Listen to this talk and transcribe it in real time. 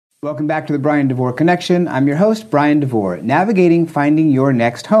Welcome back to the Brian DeVore Connection. I'm your host, Brian DeVore, navigating finding your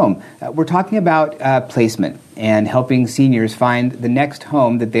next home. We're talking about placement and helping seniors find the next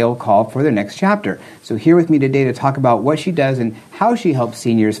home that they'll call for their next chapter. So here with me today to talk about what she does and how she helps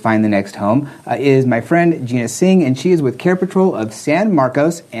seniors find the next home is my friend Gina Singh, and she is with CarePatrol of San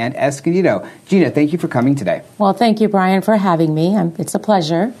Marcos and Escondido. Gina, thank you for coming today. Well, thank you, Brian, for having me. It's a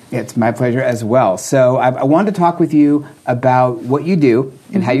pleasure. It's my pleasure as well. So I wanted to talk with you about what you do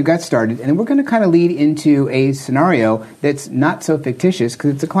and how you got started, and we're going to kind of lead into a scenario that's not so fictitious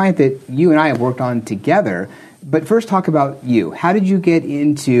because it's a client that you and I have worked on together. But first, talk about you. How did you get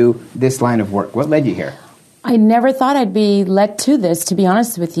into this line of work? What led you here? I never thought I'd be led to this, to be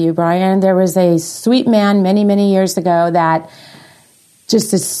honest with you, Brian. There was a sweet man many, many years ago that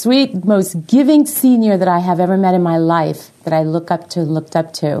just a sweet, most giving senior that I have ever met in my life that I looked up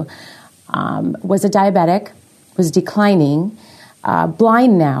to, was a diabetic, was declining,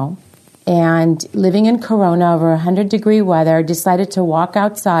 blind now, and living in Corona over 100-degree weather, decided to walk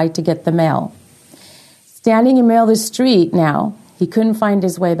outside to get the mail. Standing in the middle of the street now, he couldn't find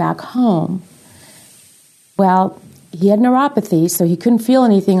his way back home. Well, he had neuropathy, so he couldn't feel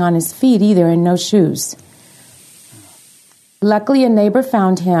anything on his feet either, and no shoes. Luckily, a neighbor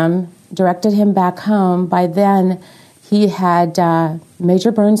found him, directed him back home. By then, he had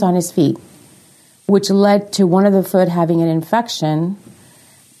major burns on his feet, which led to one of the foot having an infection,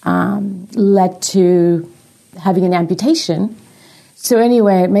 led to having an amputation. So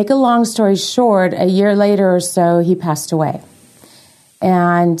anyway, make a long story short, a year later or so, he passed away.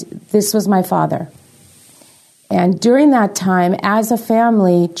 And this was my father. And during that time, as a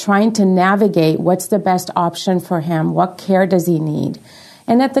family, trying to navigate what's the best option for him, what care does he need?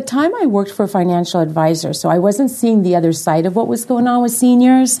 And at the time, I worked for a financial advisor, so I wasn't seeing the other side of what was going on with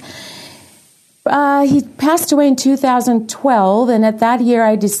seniors. He passed away in 2012, and at that year,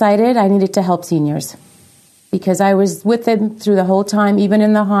 I decided I needed to help seniors because I was with him through the whole time, even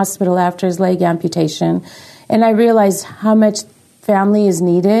in the hospital after his leg amputation. And I realized how much family is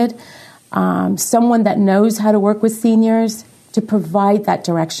needed, someone that knows how to work with seniors to provide that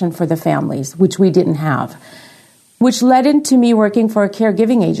direction for the families, which we didn't have, which led into me working for a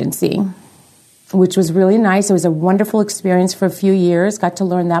caregiving agency, which was really nice. It was a wonderful experience for a few years, got to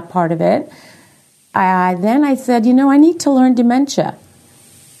learn that part of it. Then I said, I need to learn dementia.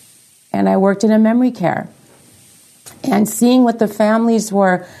 And I worked in a memory care. And seeing what the families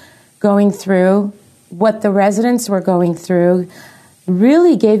were going through, what the residents were going through,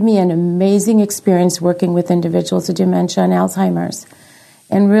 really gave me an amazing experience working with individuals with dementia and Alzheimer's.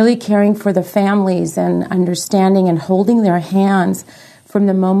 And really caring for the families and understanding and holding their hands from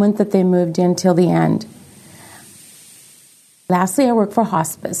the moment that they moved in till the end. Lastly, I worked for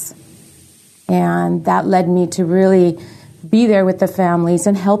hospice. And that led me to really be there with the families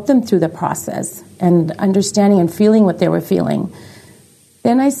and help them through the process and understanding and feeling what they were feeling.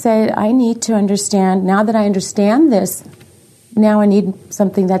 Then I said, I need to understand, now that I understand this, now I need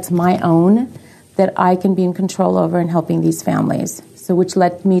something that's my own that I can be in control over in helping these families. So which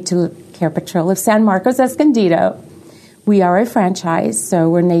led me to CarePatrol of San Marcos, Escondido. We are a franchise, so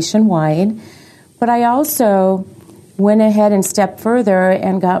we're nationwide. But I also went ahead and stepped further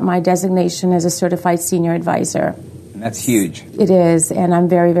and got my designation as a certified senior advisor. That's huge. It is, and I'm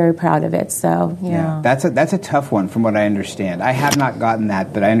very, very proud of it. So, yeah. That's a tough one from what I understand. I have not gotten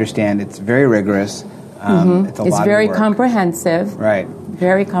that, but I understand it's very rigorous. It's very comprehensive. Right.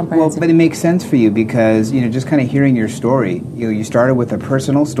 Very comprehensive. Well, but it makes sense for you because, just kind of hearing your story, you started with a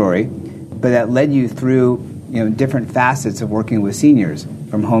personal story, but that led you through, different facets of working with seniors,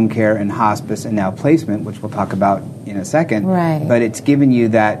 from home care and hospice and now placement, which we'll talk about in a second. Right. But it's given you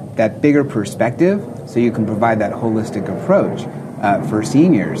that bigger perspective so you can provide that holistic approach for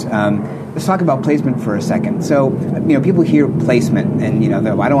seniors. Let's talk about placement for a second. So, people hear placement and,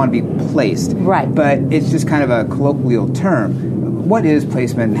 I don't want to be placed. Right. But it's just kind of a colloquial term. What is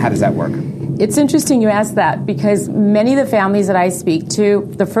placement and how does that work? It's interesting you ask that because many of the families that I speak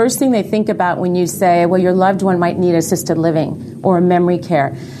to, the first thing they think about when you say, well, your loved one might need assisted living or a memory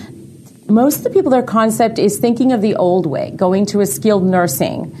care, most of the people, their concept is thinking of the old way, going to a skilled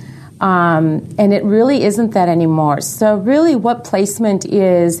nursing. And it really isn't that anymore. So really what placement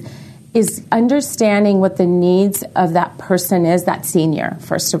is understanding what the needs of that person is, that senior,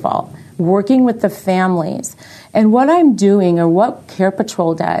 first of all, working with the families. And what I'm doing, or what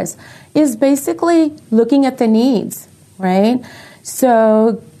CarePatrol does, is basically looking at the needs, right?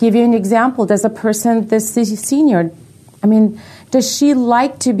 So give you an example. Does a person, this senior, does she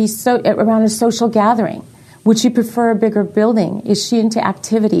like to be around a social gathering? Would she prefer a bigger building? Is she into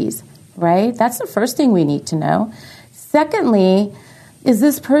activities, right? That's the first thing we need to know. Secondly, Is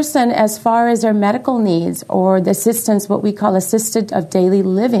this person, as far as their medical needs or the assistance, what we call assisted of daily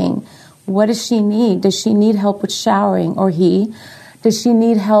living, what does she need? Does she need help with showering, or he? Does she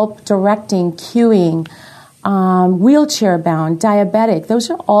need help directing, cueing, wheelchair bound, diabetic? Those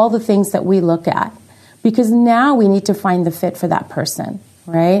are all the things that we look at, because now we need to find the fit for that person,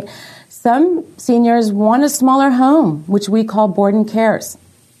 right? Some seniors want a smaller home, which we call board and cares.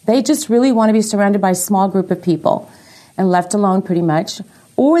 They just really want to be surrounded by a small group of people and left alone pretty much.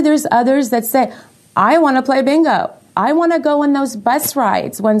 Or there's others that say, I want to play bingo. I want to go on those bus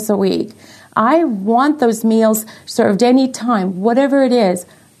rides once a week. I want those meals served any time, whatever it is.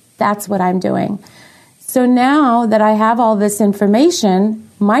 That's what I'm doing. So now that I have all this information,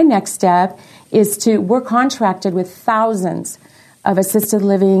 my next step is we're contracted with thousands of assisted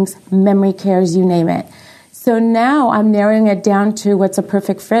livings, memory cares, you name it. So now I'm narrowing it down to what's a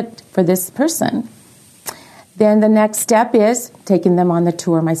perfect fit for this person. Then the next step is taking them on the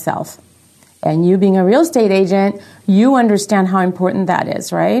tour myself. And you being a real estate agent, you understand how important that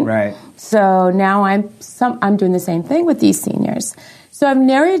is, right? Right. So now I'm doing the same thing with these seniors. So I've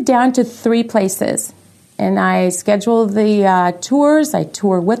narrowed it down to 3 places. And I schedule the tours, I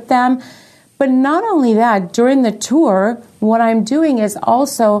tour with them. But not only that, during the tour, what I'm doing is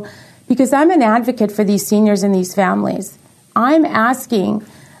also, because I'm an advocate for these seniors and these families, I'm asking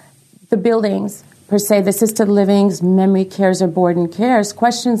the buildings, per se, the assisted livings, memory cares, or board and cares,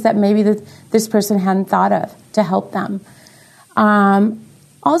 questions that maybe this person hadn't thought of to help them.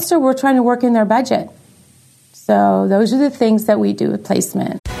 Also, we're trying to work in their budget. So those are the things that we do with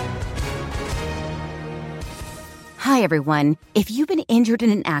placement. Hi, everyone. If you've been injured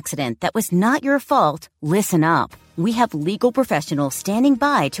in an accident that was not your fault, listen up. We have legal professionals standing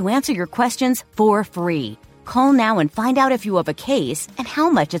by to answer your questions for free. Call now and find out if you have a case and how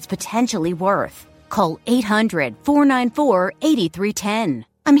much it's potentially worth. Call 800-494-8310.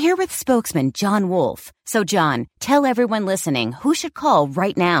 I'm here with spokesman John Wolf. So, John, tell everyone listening who should call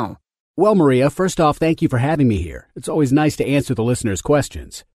right now. Well, Maria, first off, thank you for having me here. It's always nice to answer the listeners'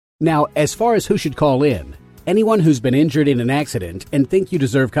 questions. Now, as far as who should call in, anyone who's been injured in an accident and think you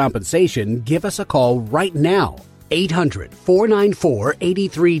deserve compensation, give us a call right now.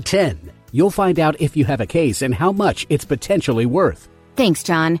 800-494-8310. You'll find out if you have a case and how much it's potentially worth. Thanks,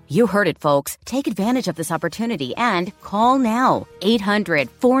 John. You heard it, folks. Take advantage of this opportunity and call now.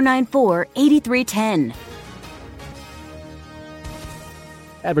 800-494-8310.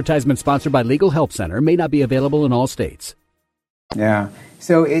 Advertisement sponsored by Legal Help Center, may not be available in all states. Yeah.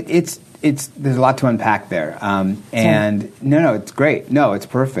 So it's there's a lot to unpack there. And no, it's great. No, it's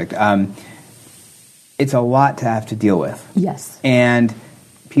perfect. It's a lot to have to deal with. Yes. And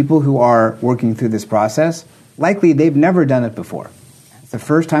people who are working through this process, likely they've never done it before. It's the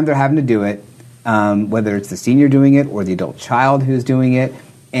first time they're having to do it, whether it's the senior doing it or the adult child who's doing it.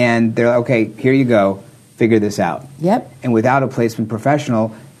 And they're like, okay, here you go, figure this out. Yep. And without a placement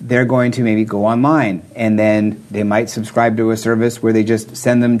professional, they're going to maybe go online, and then they might subscribe to a service where they just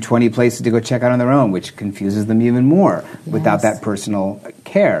send them 20 places to go check out on their own, which confuses them even more without that personal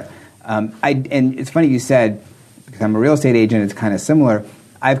care. And it's funny you said, because I'm a real estate agent, it's kind of similar.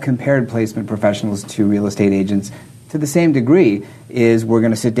 I've compared placement professionals to real estate agents to the same degree, is we're going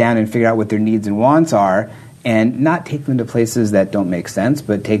to sit down and figure out what their needs and wants are, and not take them to places that don't make sense,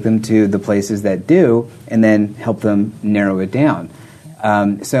 but take them to the places that do, and then help them narrow it down.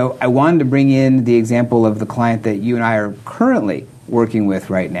 So I wanted to bring in the example of the client that you and I are currently working with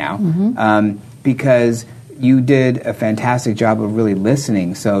right now, because you did a fantastic job of really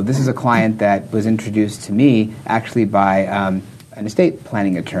listening. So this is a client that was introduced to me actually by an estate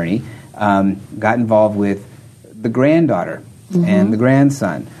planning attorney, got involved with the granddaughter and the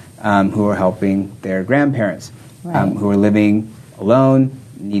grandson who are helping their grandparents who are living alone,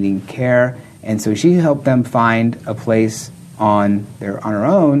 needing care. And so she helped them find a place on her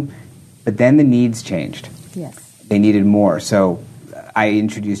own, but then the needs changed. Yes. They needed more. So I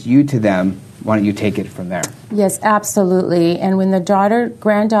introduced you to them. Why don't you take it from there? Yes, absolutely. And when the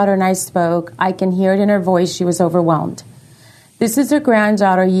granddaughter and I spoke, I can hear it in her voice. She was overwhelmed. This is her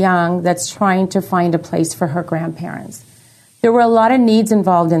granddaughter, young, that's trying to find a place for her grandparents. There were a lot of needs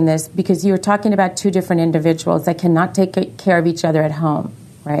involved in this because you were talking about 2 different individuals that cannot take care of each other at home,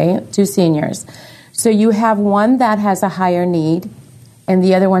 right? 2 seniors. So you have one that has a higher need and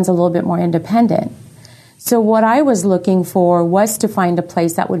the other one's a little bit more independent. So what I was looking for was to find a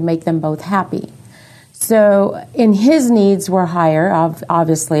place that would make them both happy. So in his needs were higher,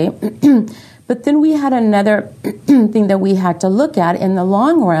 obviously, but then we had another thing that we had to look at in the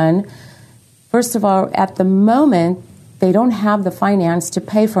long run. First of all, at the moment, they don't have the finance to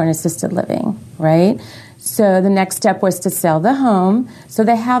pay for an assisted living, right? So the next step was to sell the home. So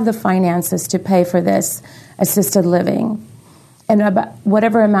they have the finances to pay for this assisted living. And about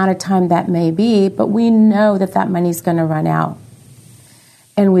whatever amount of time that may be, but we know that that money's going to run out.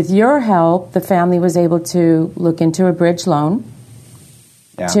 And with your help, the family was able to look into a bridge loan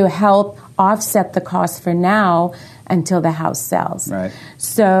to help offset the cost for now until the house sells. Right.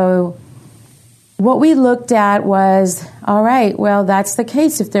 So what we looked at was, all right, well, that's the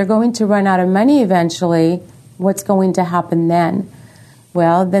case. If they're going to run out of money eventually, what's going to happen then?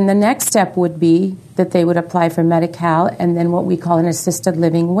 Well, then the next step would be that they would apply for Medi-Cal and then what we call an assisted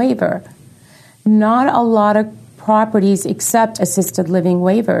living waiver. Not a lot of properties accept assisted living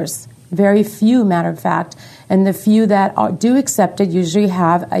waivers. Very few, matter of fact. And the few that do accept it usually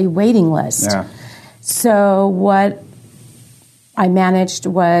have a waiting list. Yeah. So what I managed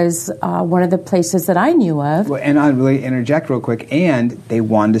was one of the places that I knew of. Well, and I'll really interject real quick. And they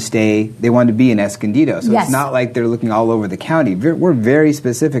wanted to be in Escondido. So Yes. It's not like they're looking all over the county. We're very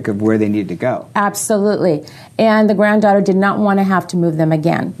specific of where they need to go. Absolutely. And the granddaughter did not want to have to move them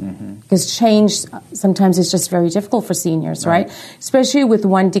again. Because change sometimes is just very difficult for seniors, right? Especially with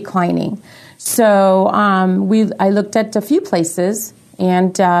one declining. So I looked at a few places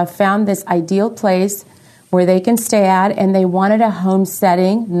and found this ideal place where they can stay at, and they wanted a home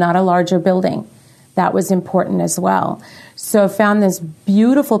setting, not a larger building. That was important as well. So I found this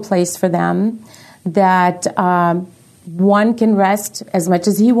beautiful place for them that one can rest as much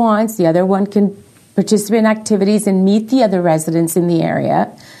as he wants, the other one can participate in activities and meet the other residents in the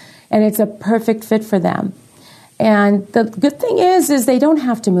area, and it's a perfect fit for them. And the good thing is they don't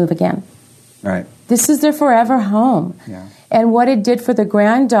have to move again. Right. This is their forever home. Yeah. And what it did for the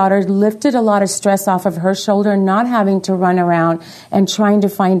granddaughter lifted a lot of stress off of her shoulder, not having to run around and trying to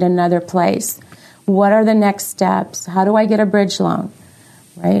find another place. What are the next steps? How do I get a bridge loan?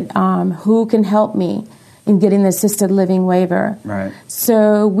 Right? Who can help me in getting the assisted living waiver? Right.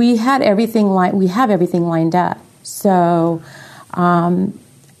 So we have everything lined up. So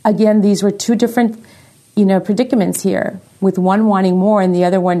again, these were two different predicaments here, with one wanting more and the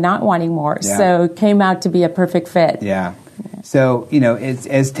other one not wanting more. Yeah. So it came out to be a perfect fit. Yeah. So, it's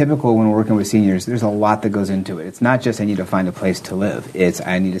as typical when we're working with seniors, there's a lot that goes into it. It's not just I need to find a place to live. It's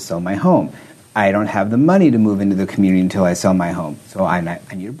I need to sell my home. I don't have the money to move into the community until I sell my home. So I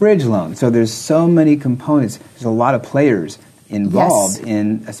need a bridge loan. So there's so many components. There's a lot of players involved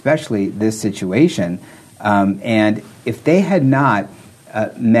in especially this situation. And if they had not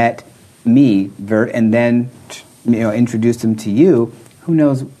met me and then introduced them to you, who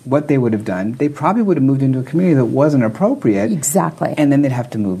knows what they would have done. They probably would have moved into a community that wasn't appropriate. Exactly. And then they'd have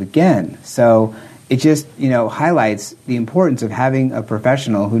to move again. So it just, highlights the importance of having a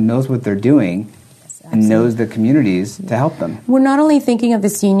professional who knows what they're doing and knows the communities to help them. We're not only thinking of the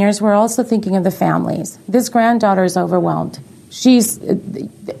seniors, we're also thinking of the families. This granddaughter is overwhelmed.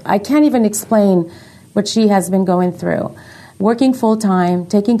 I can't even explain what she has been going through. Working full-time,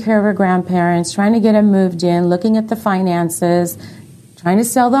 taking care of her grandparents, trying to get them moved in, looking at the finances, trying to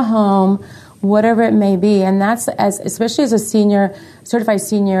sell the home, whatever it may be. And that's, especially as a certified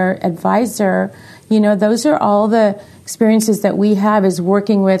senior advisor, those are all the experiences that we have, is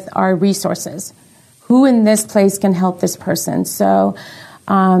working with our resources. Who in this place can help this person? So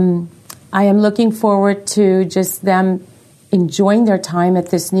I am looking forward to just them enjoying their time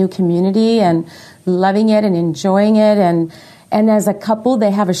at this new community and loving it and enjoying it. And as a couple, they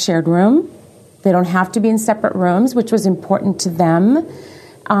have a shared room. They don't have to be in separate rooms, which was important to them.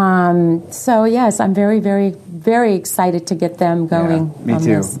 So yes, I'm very, very, very excited to get them going.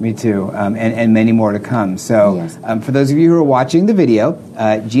 Yeah, me too. And many more to come. So Yes. For those of you who are watching the video,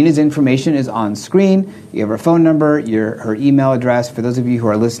 Gina's information is on screen. You have her phone number, her email address. For those of you who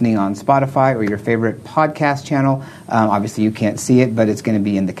are listening on Spotify or your favorite podcast channel, obviously you can't see it, but it's going to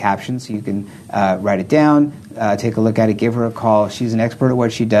be in the caption, so you can write it down, take a look at it, give her a call. She's an expert at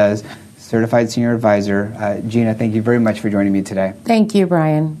what she does. Certified Senior Advisor. Gina, thank you very much for joining me today. Thank you,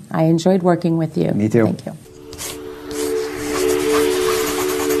 Brian. I enjoyed working with you. Me too. Thank you.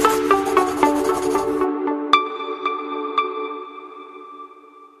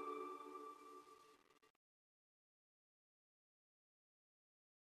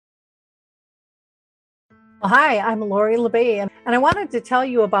 Hi, I'm Lori LeBay, and I wanted to tell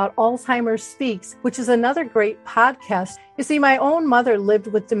you about Alzheimer's Speaks, which is another great podcast. You see, my own mother lived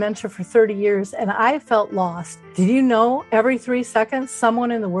with dementia for 30 years, and I felt lost. Did you know every 3 seconds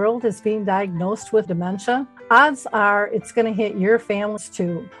someone in the world is being diagnosed with dementia? Odds are it's going to hit your families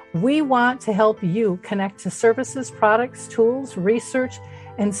too. We want to help you connect to services, products, tools, research,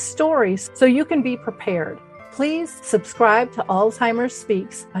 and stories so you can be prepared. Please subscribe to Alzheimer's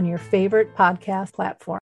Speaks on your favorite podcast platform.